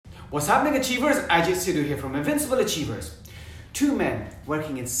What's happening, Achievers? Ajay Sidhu here from Invincible Achievers. Two men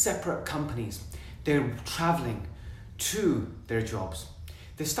working in separate companies. They're traveling to their jobs.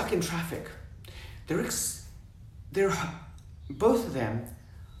 They're stuck in traffic. They're both of them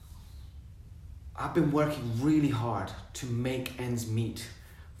have been working really hard to make ends meet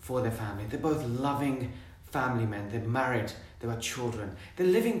for their family. They're both loving family men. They're married. They've got children. They're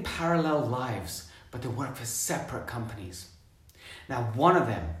living parallel lives, but they work for separate companies. Now, one of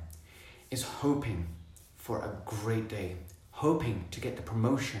them is hoping for a great day, hoping to get the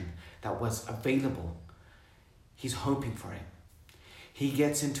promotion that was available. He's hoping for it. He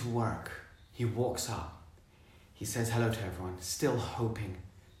gets into work. He walks up. He says hello to everyone, still hoping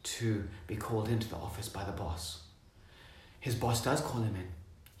to be called into the office by the boss. His boss does call him in.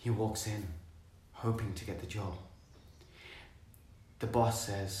 He walks in, hoping to get the job. The boss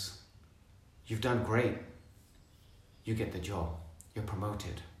says, "You've done great. You get the job. You're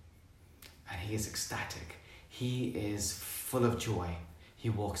promoted." And he is ecstatic. He is full of joy. He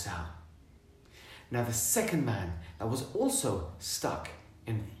walks out. Now the second man that was also stuck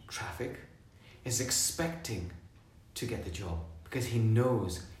in traffic is expecting to get the job because he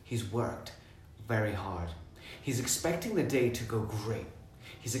knows he's worked very hard. He's expecting the day to go great.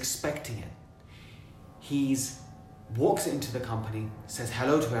 He's expecting it. He's walks into the company, says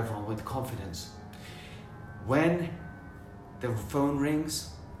hello to everyone with confidence. When the phone rings,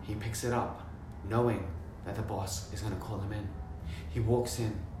 he picks it up, knowing that the boss is going to call him in. He walks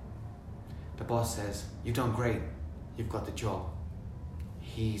in. The boss says, "You've done great. You've got the job."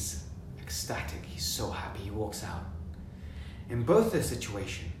 He's ecstatic. He's so happy. He walks out. In both the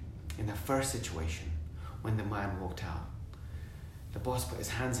situation, in the first situation, when the man walked out, the boss put his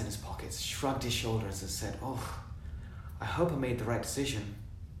hands in his pockets, shrugged his shoulders and said, "Oh, I hope I made the right decision."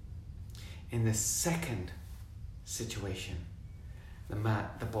 In the second situation,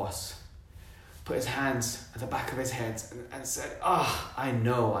 the boss put his hands at the back of his head and said, "I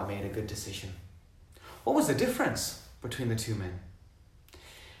know I made a good decision." What was the difference between the two men?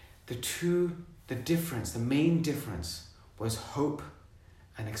 The main difference was hope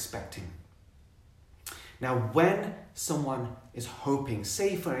and expecting. Now, when someone is hoping,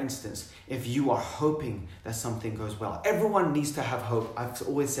 say for instance, if you are hoping that something goes well, everyone needs to have hope. I've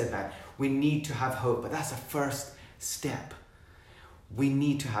always said that. We need to have hope, but that's the first step. We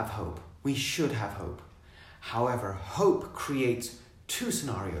need to have hope. We should have hope. However, hope creates two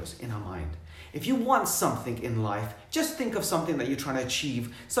scenarios in our mind. If you want something in life, just think of something that you're trying to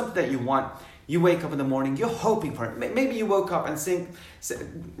achieve, something that you want. You wake up in the morning, you're hoping for it. Maybe you woke up and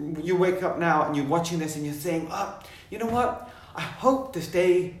you wake up now and you're watching this and you're saying, you know what? I hope this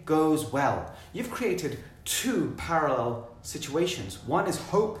day goes well. You've created two parallel situations. One is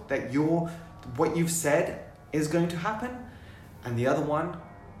hope that what you've said is going to happen. And the other one,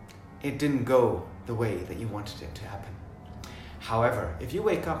 it didn't go the way that you wanted it to happen. However, if you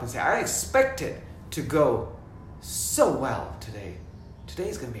wake up and say, "I expect it to go so well today. Today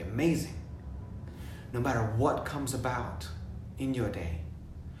is going to be amazing." No matter what comes about in your day,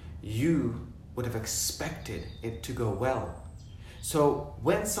 you would have expected it to go well. So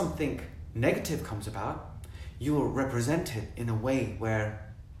when something negative comes about, you will represent it in a way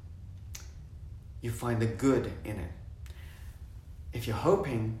where you find the good in it. If you're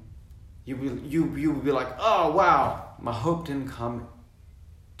hoping, you will be like, "Oh wow, my hope didn't come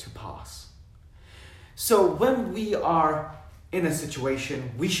to pass." So when we are in a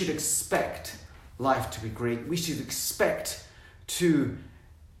situation, we should expect life to be great. We should expect to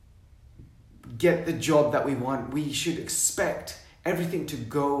get the job that we want. We should expect everything to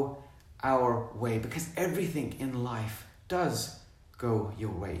go our way because everything in life does go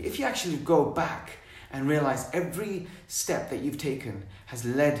your way. If you actually go back and realize every step that you've taken has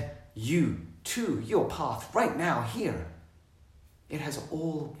led you to your path right now here, it has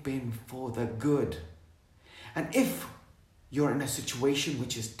all been for the good. And if you're in a situation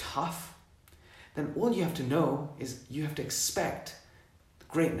which is tough, then all you have to know is you have to expect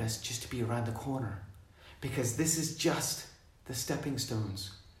greatness just to be around the corner, because this is just the stepping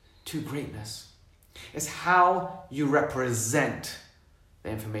stones to greatness. It's how you represent the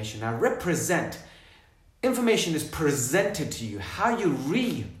information. Now, information is presented to you. How you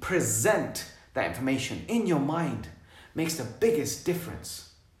represent that information in your mind makes the biggest difference.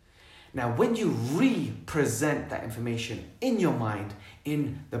 Now, when you represent that information in your mind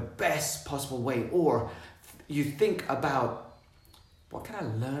in the best possible way, or you think about, what can I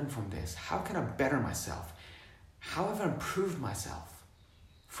learn from this? How can I better myself? How have I improved myself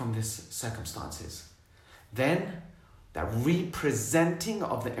from these circumstances? Then that representing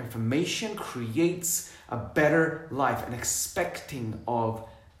of the information creates a better life, an expecting of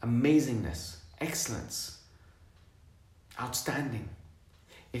amazingness, excellence, outstanding.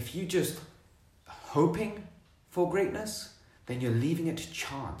 If you just hoping for greatness, then you're leaving it to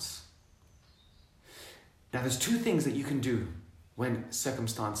chance. Now, there's two things that you can do when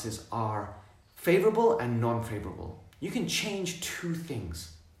circumstances are favorable and non-favorable. You can change two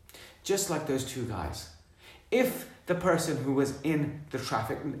things, just like those two guys. If the person who was in the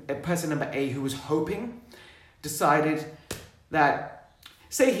traffic, person number A who was hoping, decided that,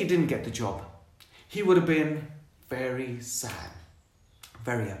 say he didn't get the job, he would have been very sad,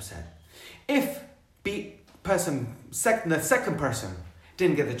 very upset. If the second person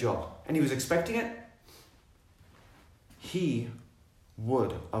didn't get the job and he was expecting it, he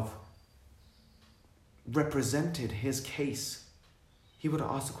would have represented his case. He would have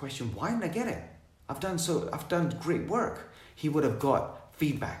asked the question, why didn't I get it? I've done great work. He would have got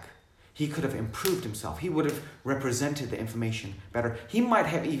feedback. He could have improved himself. He would have represented the information better. He might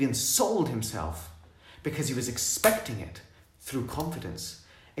have even sold himself because he was expecting it through confidence.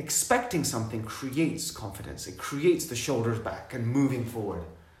 Expecting something creates confidence. It creates the shoulders back and moving forward.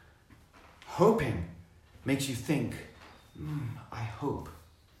 Hoping makes you think, I hope.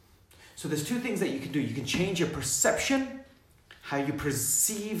 So there's two things that you can do. You can change your perception, how you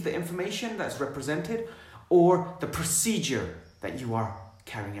perceive the information that's represented, or the procedure that you are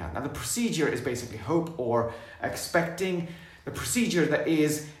carrying out. Now, the procedure is basically hope or expecting. The procedure that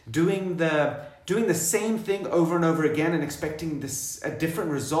is doing the same thing over and over again and expecting a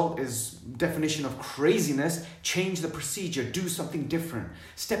different result is definition of craziness. Change the procedure. Do something different.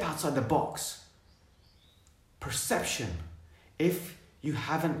 Step outside the box. Perception. If you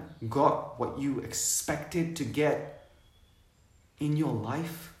haven't got what you expected to get in your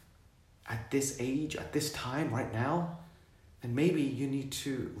life at this age, at this time, right now, then maybe you need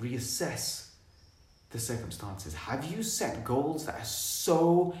to reassess the circumstances. Have you set goals that are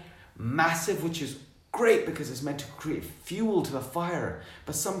so massive, which is great because it's meant to create fuel to the fire,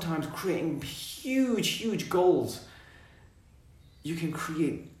 but sometimes creating huge goals, you can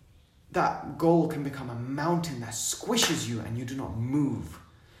create, that goal can become a mountain that squishes you and you do not move.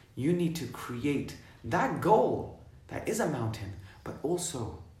 You need to create that goal that is a mountain, but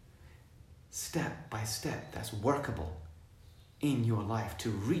also step by step that's workable in your life to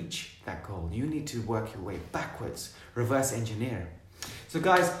reach that goal. You need to work your way backwards, reverse engineer. So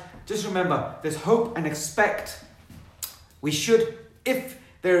guys, just remember, there's hope and expect. We should, if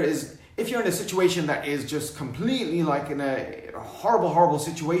you're in a situation that is just completely like in a horrible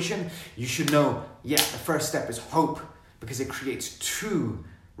situation, you should know, the first step is hope, because it creates two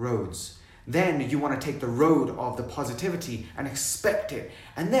roads. Then you want to take the road of the positivity and expect it,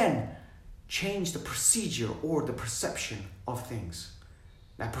 and then change the procedure or the perception of things.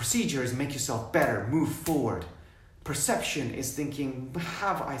 That procedure is make yourself better, move forward. Perception is thinking,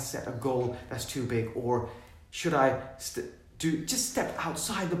 have I set a goal that's too big, or should I just step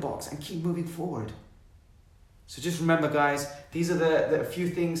outside the box and keep moving forward? So just remember, guys, these are the few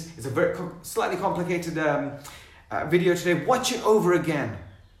things. It's a very slightly complicated video today. Watch it over again,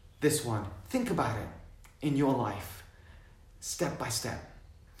 this one. Think about it in your life, step by step.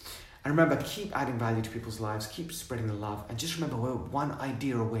 And remember, keep adding value to people's lives, keep spreading the love, and just remember, we're one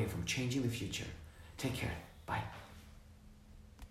idea away from changing the future. Take care. Bye.